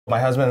My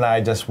husband and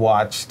I just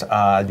watched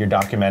your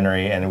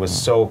documentary, and it was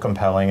so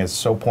compelling. It's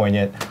so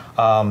poignant.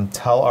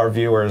 Tell our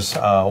viewers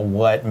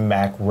what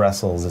Mac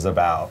Wrestles is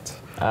about.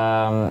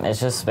 It's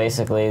just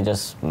basically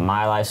just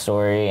my life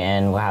story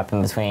and what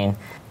happened between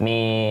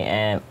me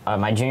and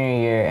my junior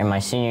year and my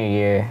senior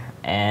year.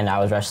 And I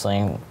was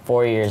wrestling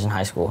 4 years in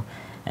high school.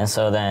 And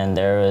so then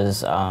there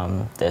was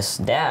this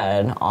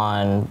dad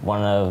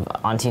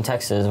on Team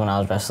Texas when I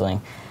was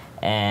wrestling.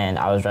 And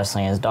I was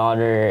wrestling his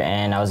daughter,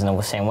 and I was in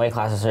the same weight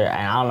class as her,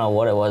 and I don't know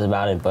what it was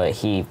about it, but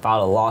he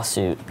filed a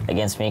lawsuit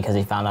against me because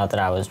he found out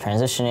that I was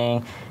transitioning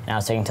and I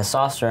was taking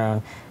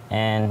testosterone,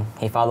 and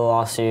he filed a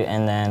lawsuit,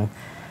 and then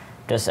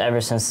just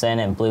ever since then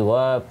it blew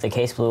up, the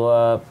case blew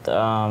up,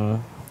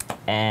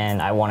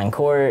 and I won in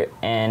court,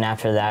 and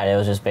after that it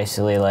was just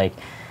basically like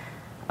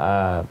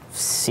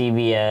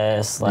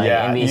CBS, like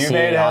NBC, you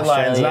made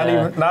headlines,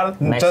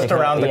 not Mexico, just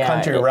around the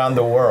country, around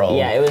the world.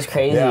 Yeah, it was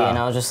crazy, and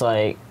I was just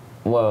like,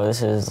 whoa,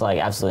 this is like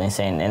absolutely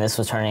insane. And this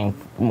was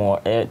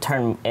it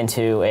turned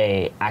into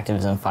a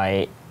activism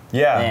fight.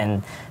 Yeah.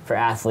 And for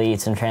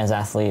athletes and trans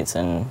athletes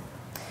and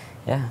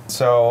yeah.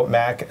 So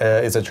Mac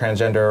is a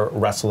transgender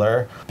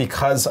wrestler.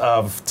 Because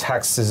of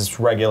Texas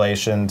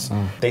regulations,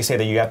 they say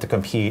that you have to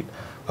compete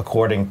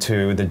according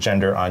to the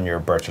gender on your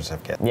birth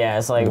certificate. Yeah,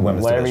 it's like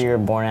whatever you were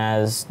born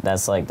as,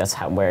 that's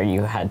where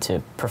you had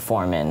to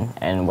perform in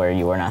and where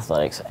you were in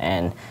athletics.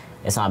 And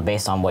it's not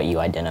based on what you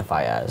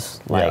identify as.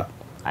 Like,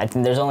 I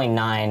think there's only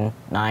nine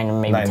or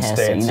maybe 10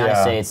 states,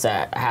 United States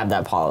that have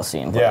that policy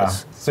in place. Yeah,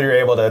 so you're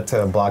able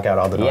to block out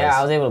all the noise. Yeah,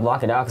 I was able to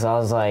block it out because I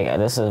was like,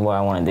 this is what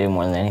I want to do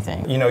more than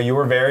anything. You know, you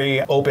were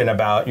very open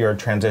about your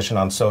transition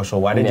on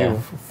social. Why did you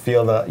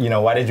feel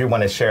why did you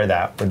want to share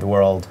that with the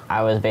world?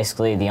 I was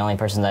basically the only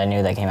person that I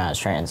knew that came out as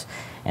trans.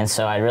 And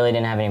so I really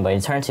didn't have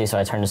anybody to turn to, so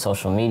I turned to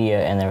social media,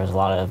 and there was a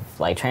lot of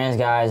like trans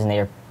guys, and they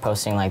were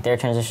posting like their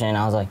transition, and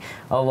I was like,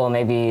 oh, well,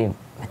 maybe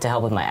to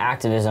help with my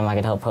activism, I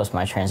could help post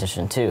my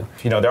transition too.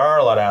 You know, there are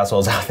a lot of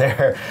assholes out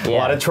there, a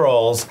lot of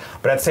trolls,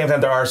 but at the same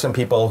time, there are some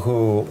people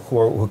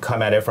who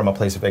come at it from a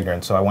place of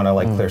ignorance. So I want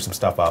to clear some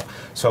stuff up.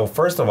 So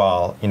first of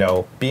all, you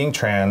know, being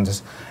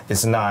trans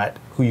is not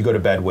who you go to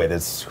bed with;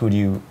 it's who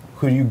do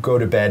you go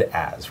to bed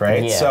as,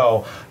 right? Yeah.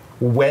 So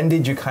when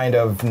did you kind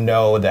of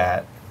know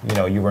that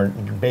you were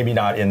maybe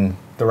not in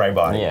the right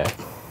body? Yeah,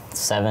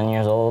 7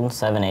 years old,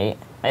 7, 8.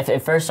 It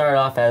first started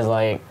off as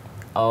like,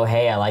 oh,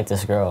 hey, I like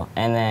this girl.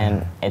 And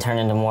then it turned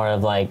into more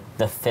of like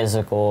the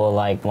physical,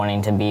 like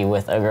wanting to be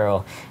with a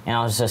girl. And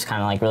I was just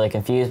kind of like really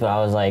confused, but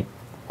I was like,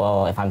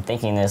 well, if I'm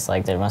thinking this,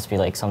 like there must be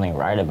like something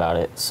right about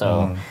it.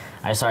 So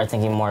I started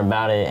thinking more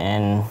about it,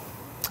 and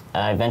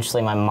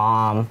eventually my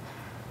mom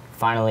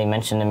finally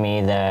mentioned to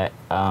me that,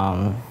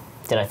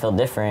 did I feel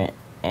different?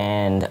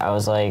 And I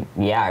was like,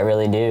 yeah, I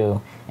really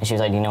do. And she was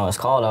like, do you know what it's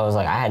called? I was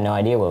like, I had no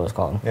idea what it was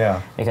called.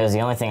 Yeah. Because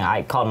the only thing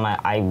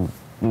I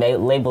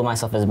labeled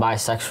myself as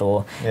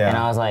bisexual, and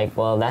I was like,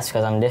 well, that's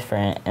because I'm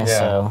different. And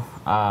so,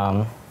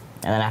 and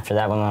then after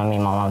that, when me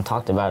and my mom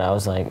talked about it, I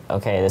was like,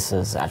 okay, this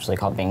is actually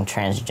called being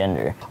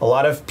transgender. A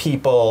lot of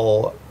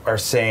people are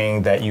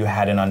saying that you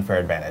had an unfair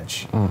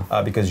advantage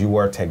because you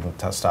were taking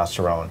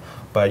testosterone,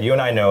 but you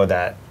and I know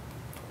that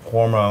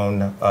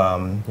hormone,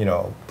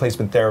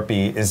 placement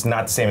therapy is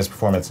not the same as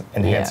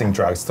performance-enhancing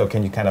drugs. So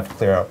can you kind of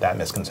clear up that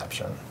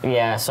misconception?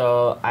 Yeah,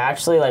 so I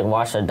actually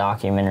watched a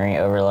documentary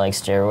over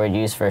steroid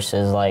use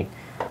versus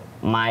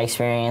my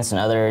experience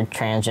and other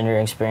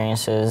transgender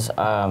experiences.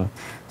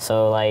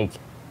 So a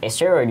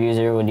steroid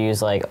user would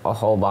use a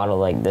whole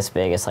bottle this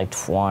big. It's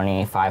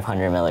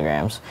 2,500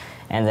 milligrams,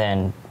 and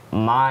then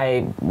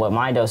what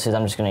my dose is,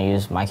 I'm just going to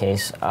use my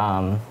case,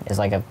 is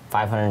a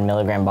 500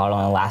 milligram bottle,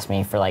 and it'll last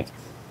me for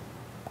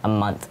a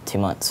month, 2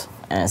 months,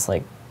 and it's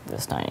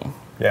this tiny.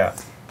 Yeah.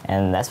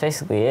 And that's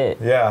basically it.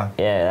 Yeah.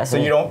 Yeah. That's so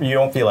you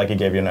don't feel like it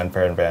gave you an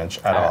unfair advantage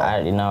at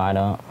all? No, I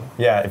don't.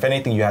 Yeah. If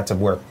anything, you had to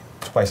work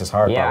twice as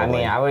hard. Yeah. Probably. I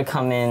mean, I would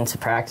come into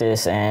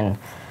practice, and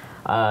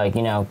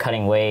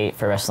cutting weight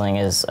for wrestling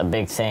is a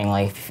big thing.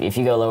 If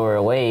you go lower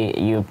a weight,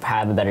 you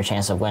have a better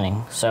chance of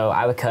winning. So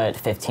I would cut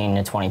 15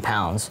 to 20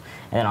 pounds,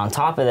 and then on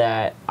top of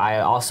that, I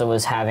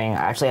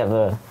actually have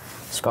a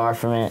scar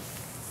from it.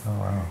 Oh,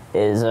 wow.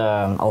 Is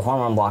a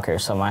hormone blocker.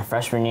 So my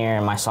freshman year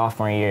and my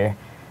sophomore year,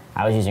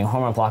 I was using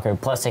hormone blocker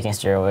plus taking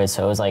steroids.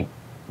 So it was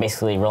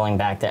basically rolling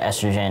back the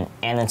estrogen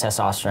and the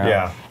testosterone.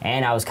 Yeah.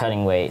 And I was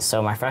cutting weight.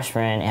 So my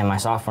freshman and my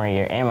sophomore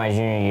year and my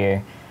junior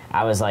year,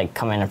 I was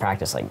coming to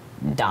practice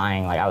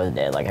dying. I was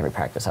dead every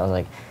practice. I was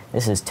like,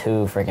 this is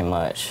too freaking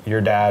much.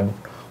 Your dad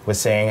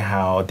was saying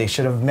how they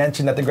should have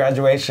mentioned at the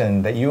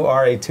graduation that you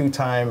are a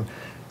 2-time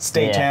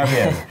state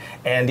champion.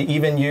 And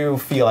even you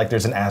feel like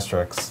there's an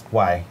asterisk.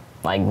 Why?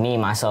 Me,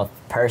 myself,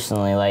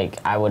 personally,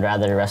 I would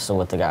rather wrestle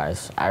with the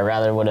guys. I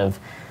rather would have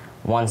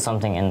won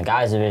something in the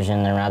guys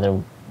division than rather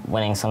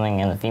winning something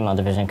in the female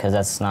division, because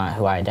that's not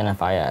who I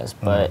identify as.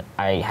 But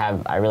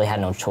I really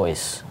had no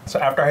choice. So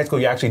after high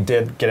school, you actually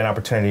did get an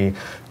opportunity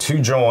to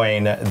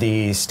join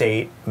the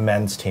state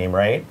men's team,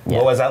 right? Yeah.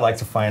 What was that like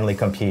to finally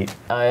compete?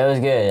 It was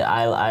good.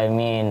 I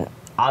mean,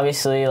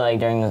 obviously, like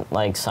during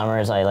like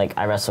summers,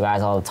 I wrestle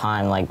guys all the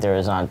time. Like there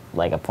was not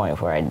like a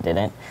point where I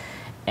didn't.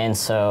 And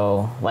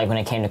so, like, when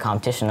it came to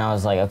competition, I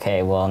was like,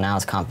 okay, well, now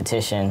it's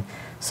competition,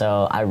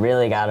 so I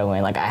really got to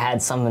win. Like, I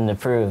had something to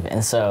prove.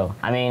 And so,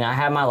 I mean, I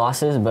had my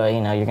losses, but, you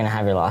know, you're going to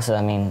have your losses.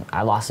 I mean,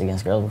 I lost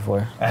against girls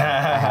before. I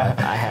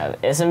have.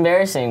 It's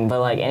embarrassing,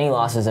 but, like, any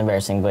loss is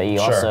embarrassing, but you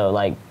also,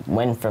 like,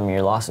 win from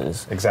your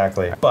losses.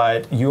 Exactly.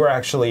 But you were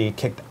actually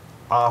kicked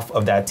off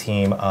of that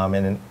team,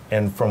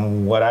 and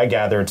from what I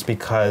gather, it's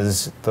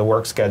because the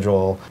work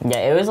schedule.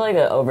 Yeah, it was like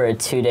over a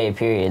 2-day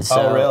period. So,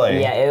 oh,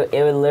 really? Yeah,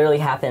 it would literally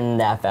happen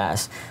that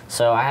fast.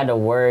 So I had to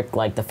work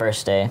like the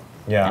first day.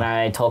 Yeah. And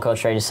I told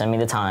Coach Ray to send me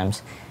the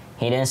times.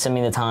 He didn't send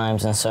me the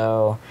times, and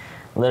so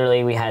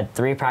literally we had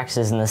 3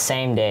 practices in the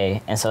same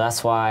day, and so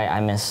that's why I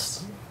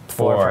missed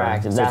 4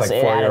 practices. So that's like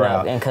it added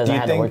up, because I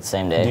had to work the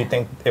same day. Do you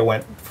think it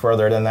went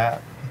further than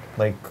that?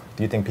 Like,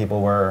 do you think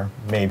people were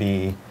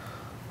maybe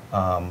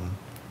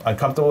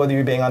uncomfortable with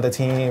you being on the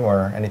team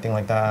or anything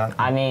like that?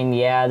 I mean,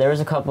 yeah, there was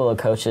a couple of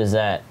coaches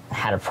that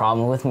had a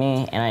problem with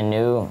me, and I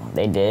knew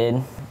they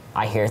did.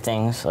 I hear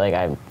things, like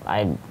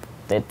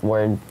the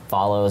word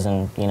follows,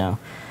 and, you know,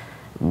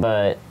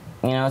 but,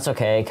 you know, it's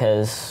okay,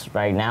 because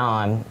right now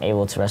I'm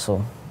able to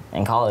wrestle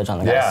in college on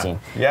the guys team.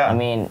 Yeah. I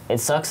mean, it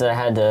sucks that I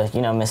had to,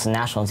 you know, miss the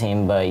national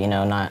team, but, you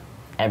know, not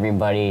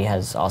everybody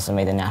has also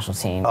made the national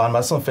team. On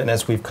Muscle and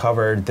Fitness, we've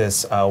covered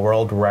this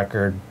world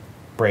record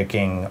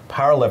breaking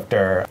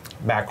powerlifter,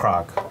 Matt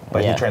Kroc,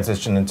 but he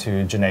transitioned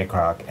into Janae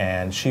Kroc,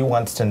 and she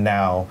wants to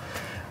now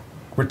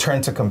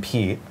return to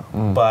compete,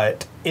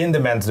 but in the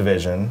men's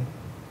division,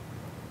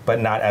 but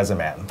not as a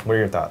man. What are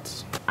your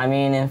thoughts? I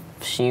mean, if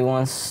she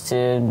wants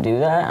to do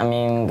that, I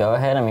mean, go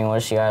ahead. I mean, what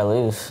does she gotta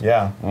lose?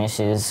 Yeah. I mean,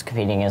 she's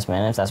competing against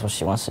men. If that's what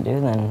she wants to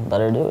do, then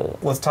let her do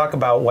it. Let's talk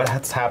about what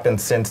has happened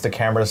since the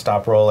camera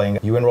stopped rolling.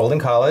 You enrolled in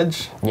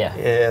college. Yeah.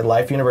 At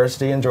Life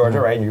University in Georgia,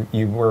 right?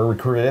 You were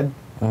recruited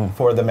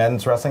for the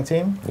men's wrestling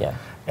team. Yeah.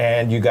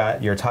 And you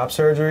got your top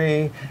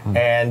surgery,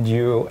 and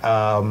you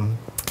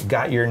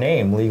got your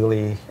name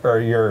legally, or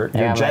your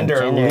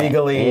gender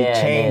legally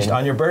changed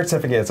on your birth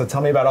certificate. So tell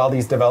me about all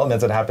these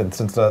developments that happened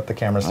since the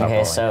camera stopped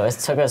rolling. Okay, so it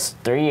took us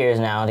 3 years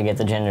now to get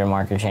the gender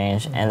marker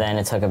changed, and then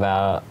it took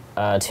about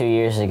 2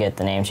 years to get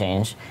the name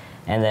changed.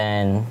 And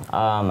then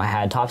I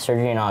had top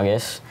surgery in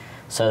August.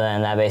 So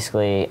then that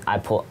basically,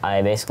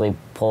 I basically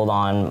pulled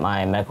on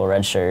my medical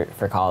red shirt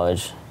for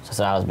college.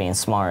 So I was being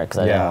smart,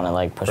 because I didn't want to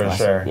like push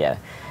myself. Yeah.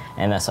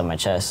 And mess up my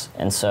chest.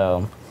 And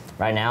so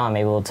right now I'm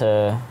able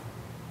to,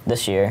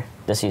 this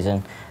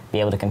season, be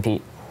able to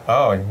compete.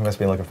 Oh, you must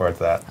be looking forward to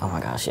that. Oh my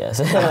gosh, yes.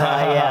 Yeah,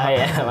 I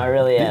am. I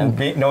really am.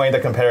 Knowing the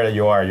competitor that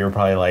you are, you're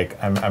probably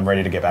like, I'm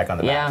ready to get back on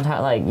the mat. Yeah,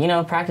 I'm like, you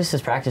know, practice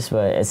is practice,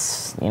 but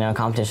it's, you know,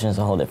 competition is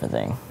a whole different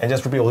thing. And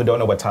just for people who don't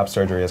know what top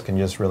surgery is, can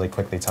you just really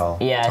quickly tell?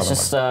 Yeah, it's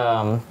just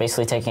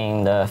basically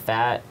taking the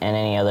fat and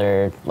any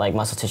other like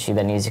muscle tissue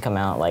that needs to come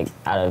out, like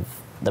out of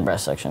the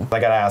breast section. I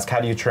gotta ask, how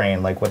do you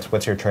train? Like,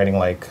 what's your training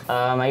like?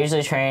 I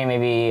usually train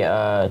maybe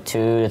 2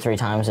 to 3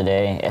 times a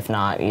day, if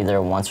not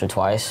either once or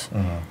twice.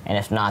 And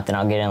if not, then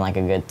I'll get in like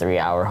a good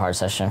 3-hour hard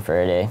session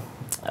for a day.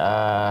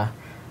 I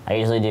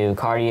usually do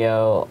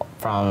cardio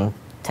from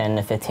 10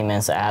 to 15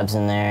 minutes of abs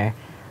in there.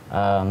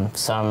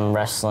 Some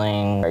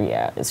wrestling.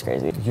 Yeah, it's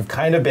crazy. You've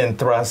kind of been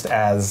thrust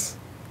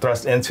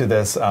into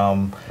this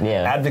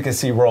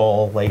advocacy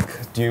role.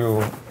 Like, do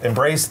you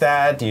embrace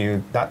that? Do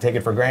you not take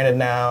it for granted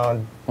now?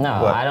 No,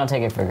 I don't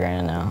take it for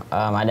granted now.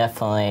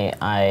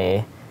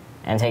 I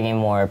am taking a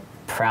more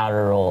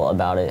prouder role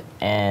about it,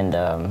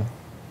 and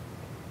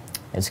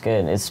it's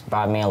good. It's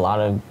brought me a lot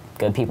of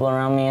good people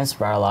around me. It's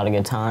brought a lot of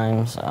good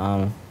times.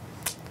 I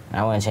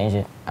want to change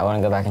it. I want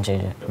to go back and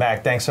change it.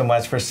 Mac, thanks so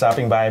much for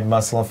stopping by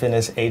Muscle and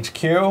Fitness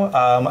HQ.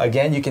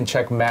 Again, you can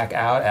check Mac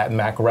out at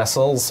Mac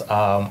Wrestles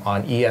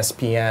on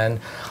ESPN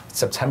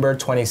September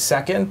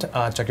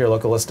 22nd. Check your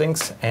local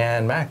listings.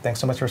 And Mac, thanks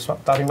so much for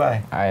stopping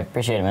by. All right,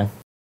 appreciate it, man.